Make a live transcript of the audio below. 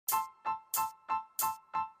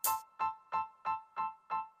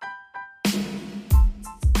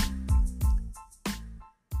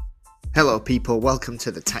Hello people, welcome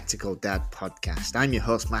to the Tactical Dad podcast. I'm your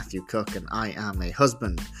host Matthew Cook and I am a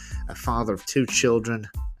husband, a father of 2 children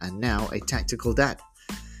and now a tactical dad.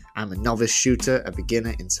 I'm a novice shooter, a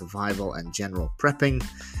beginner in survival and general prepping.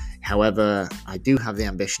 However, I do have the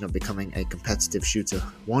ambition of becoming a competitive shooter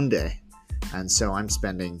one day, and so I'm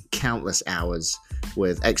spending countless hours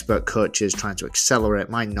with expert coaches trying to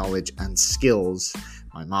accelerate my knowledge and skills,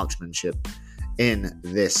 my marksmanship, in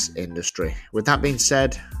this industry. With that being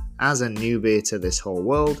said, as a newbie to this whole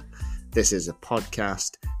world, this is a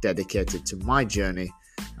podcast dedicated to my journey,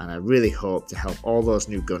 and I really hope to help all those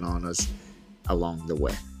new gun owners along the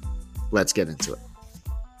way. Let's get into it.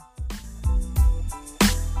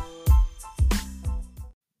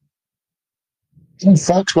 Hey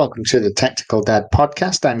folks, welcome to the Tactical Dad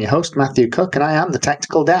podcast. I'm your host Matthew Cook and I am the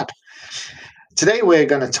Tactical Dad. Today we're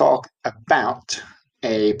going to talk about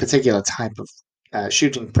a particular type of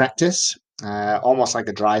shooting practice, almost like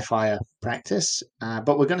a dry fire practice,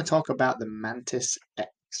 but we're going to talk about the Mantis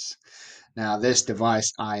X. Now, this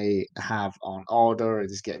device I have on order.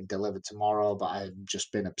 It is getting delivered tomorrow, but I've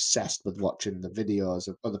just been obsessed with watching the videos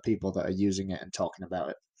of other people that are using it and talking about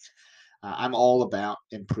it. I'm all about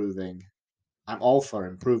improving. I'm all for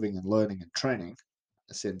improving and learning and training,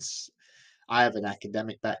 since I have an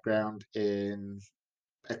academic background in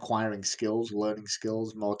acquiring skills, learning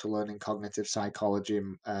skills, motor learning, cognitive psychology,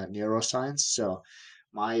 and neuroscience. So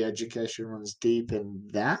my education runs deep in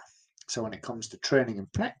that. So when it comes to training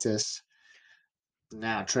and practice,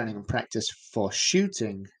 for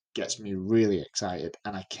shooting gets me really excited.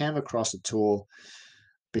 And I came across a tool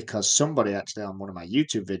because somebody actually on one of my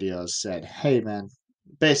YouTube videos said, hey man,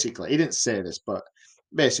 basically, he didn't say this, but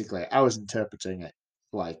basically I was interpreting it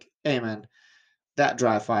like, hey man, that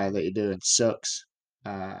dry fire that you're doing sucks.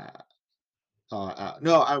 No,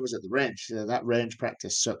 I was at the range. That range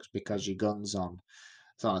practice sucks because your gun's on.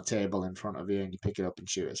 It's on a table in front of you, and you pick it up and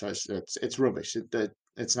shoot it. So it's rubbish.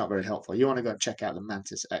 It's not very helpful. You want to go and check out the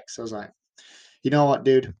Mantis X. I was like, you know what,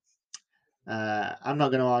 dude? I'm not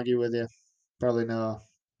going to argue with you. Probably know a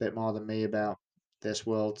bit more than me about this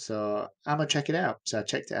world, so I'm gonna check it out. So I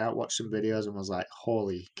checked it out, watched some videos, and was like,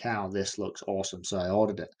 holy cow, this looks awesome. So I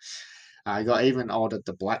ordered it. I even ordered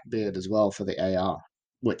the Blackbeard as well for the AR,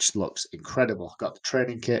 which looks incredible. Got the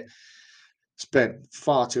training kit, spent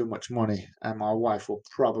far too much money, and my wife will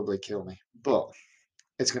probably kill me, but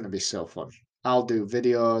it's going to be so fun. I'll do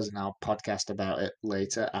videos and I'll podcast about it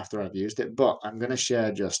later after I've used it, but I'm going to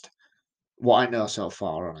share just what I know so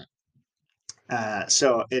far on it.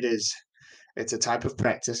 So it's a type of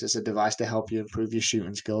practice. It's a device to help you improve your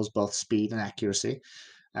shooting skills, both speed and accuracy.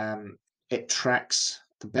 It tracks.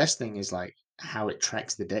 The best thing is like how it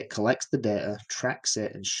tracks the data, collects the data, tracks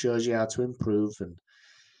it, and shows you how to improve. And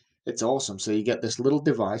it's awesome. So you get this little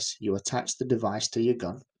device. You attach the device to your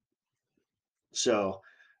gun. So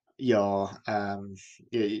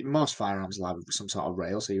most firearms will have some sort of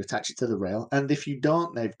rail. So you attach it to the rail, and if you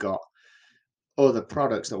don't, they've got other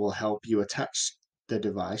products that will help you attach the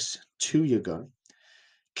device to your gun.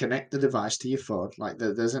 Connect the device to your phone. Like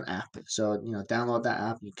there's an app, so download that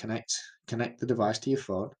app. You connect the device to your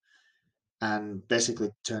phone, and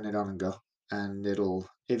basically turn it on and go. And it'll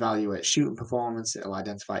evaluate shooting performance. It'll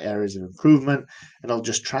identify areas of improvement. It'll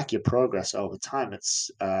just track your progress over time. It's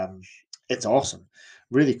awesome,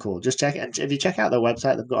 really cool. Just check it. And if you check out their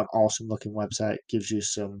website, they've got an awesome looking website. It gives you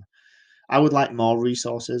some. I would like more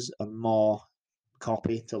resources and more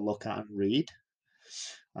copy to look at and read.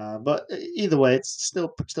 But either way, it's still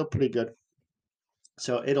pretty good.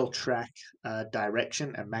 So it'll track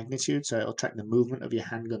direction and magnitude. So it'll track the movement of your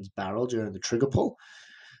handgun's barrel during the trigger pull.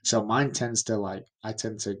 So mine I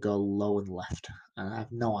tend to go low and left, and I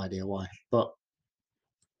have no idea why, but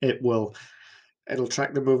it'll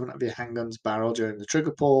track the movement of your handgun's barrel during the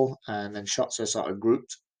trigger pull, and then shots are sort of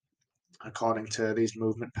grouped according to these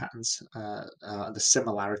movement patterns, the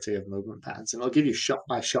similarity of movement patterns, and it'll give you shot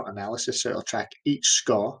by shot analysis. So it'll track each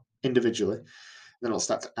score individually, then it'll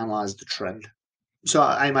start to analyze the trend. So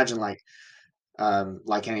I imagine like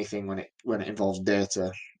anything when it involves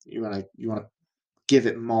data, you want to give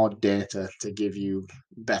it more data to give you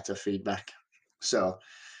better feedback. So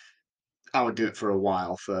I would do it for a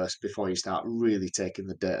while first before you start really taking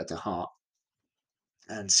the data to heart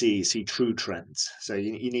and see true trends. So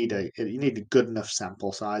you need a good enough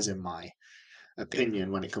sample size, in my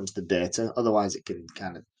opinion, when it comes to data. Otherwise, it can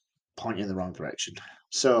kind of point you in the wrong direction.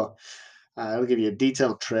 So it'll give you a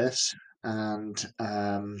detailed trace and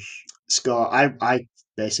score. I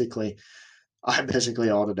basically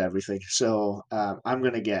ordered everything, so I'm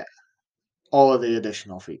going to get all of the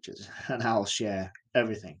additional features, and I'll share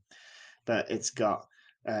everything. But it's got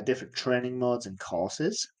different training modes and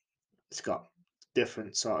courses. It's got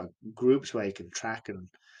different sort of groups where you can track and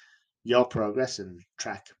your progress and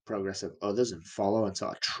track progress of others and follow and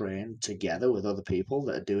sort of train together with other people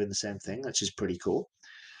that are doing the same thing, which is pretty cool.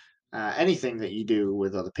 Anything that you do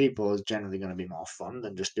with other people is generally going to be more fun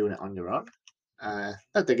than just doing it on your own.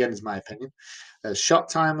 That again is my opinion. There's shot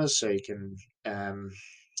timers, so um,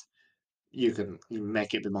 you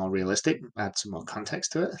make it a bit more realistic, add some more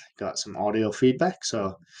context to it. Got some audio feedback,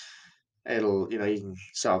 so it'll you can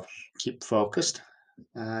sort of keep focused.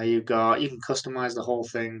 You can customize the whole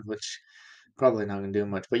thing, which probably not going to do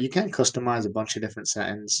much, but you can customize a bunch of different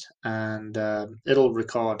settings, and it'll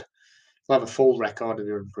record. You'll have a full record of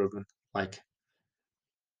your improvement, like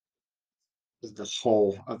the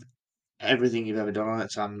whole of everything you've ever done on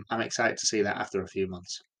it. So I'm excited to see that after a few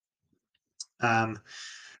months. Um,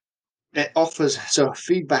 it offers so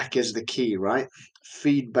feedback is the key, right?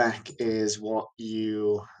 Feedback is what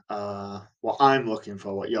I'm looking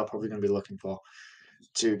for, what you're probably going to be looking for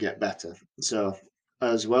to get better. So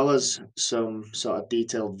as well as some sort of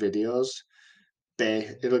detailed videos,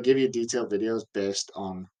 it'll give you detailed videos based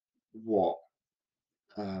on what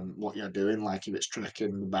what you're doing. Like if it's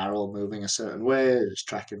tracking the barrel moving a certain way, it's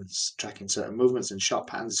tracking certain movements and shot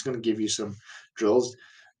patterns. It's going to give you some drills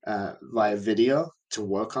via video to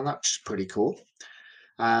work on that, which is pretty cool.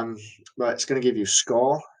 Um, but it's going to give you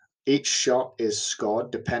score. Each shot is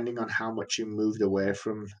scored depending on how much you moved away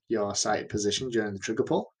from your sighted position during the trigger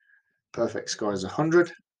pull. Perfect score is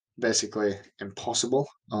 100. Basically impossible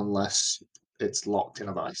unless it's locked in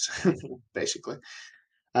a vice. Basically.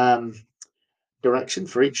 Um, Direction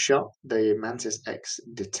for each shot, the Mantis X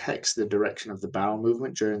detects the direction of the barrel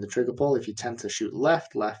movement during the trigger pull. If you tend to shoot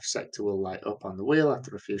left, left sector will light up on the wheel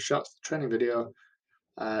after a few shots. The training video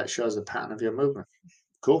shows the pattern of your movement.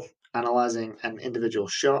 Cool. Analyzing an individual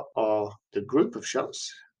shot or the group of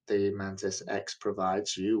shots, the Mantis X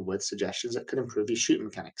provides you with suggestions that could improve your shooting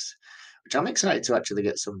mechanics, which I'm excited to actually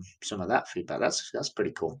get some of that feedback. That's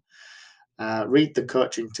pretty cool. Read the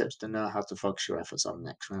coaching tips to know how to focus your efforts on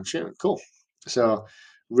next round shooting. Cool. So,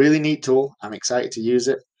 really neat tool. I'm excited to use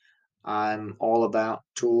it. I'm all about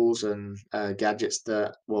tools and gadgets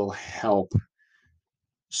that will help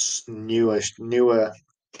newer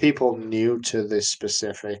people new to this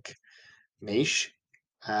specific niche.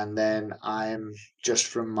 And then I'm just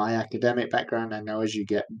from my academic background, I know as you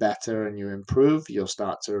get better and you improve, you'll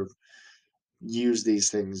start to use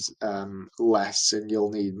these things less, and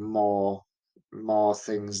you'll need more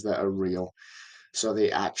things that are real. So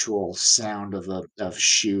the actual sound of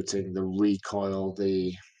shooting, the recoil,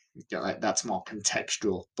 like that's more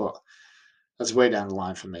contextual, but that's way down the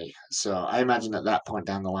line for me. So I imagine at that point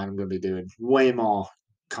down the line, I'm going to be doing way more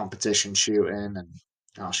competition shooting, and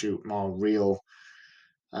I'll shoot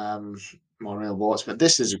um, more real bullets. But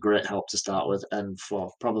this is a great help to start with, and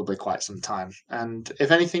for probably quite some time. And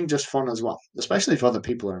if anything, just fun as well, especially if other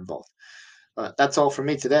people are involved. But that's all from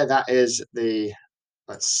me today. That is the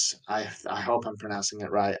Let's. I hope I'm pronouncing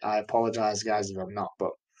it right. I apologize, guys, if I'm not,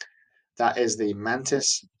 but that is the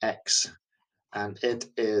Mantis X, and it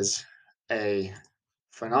is a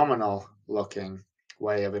phenomenal looking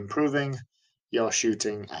way of improving your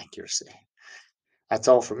shooting accuracy. That's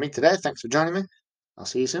all from me today. Thanks for joining me. I'll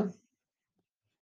see you soon.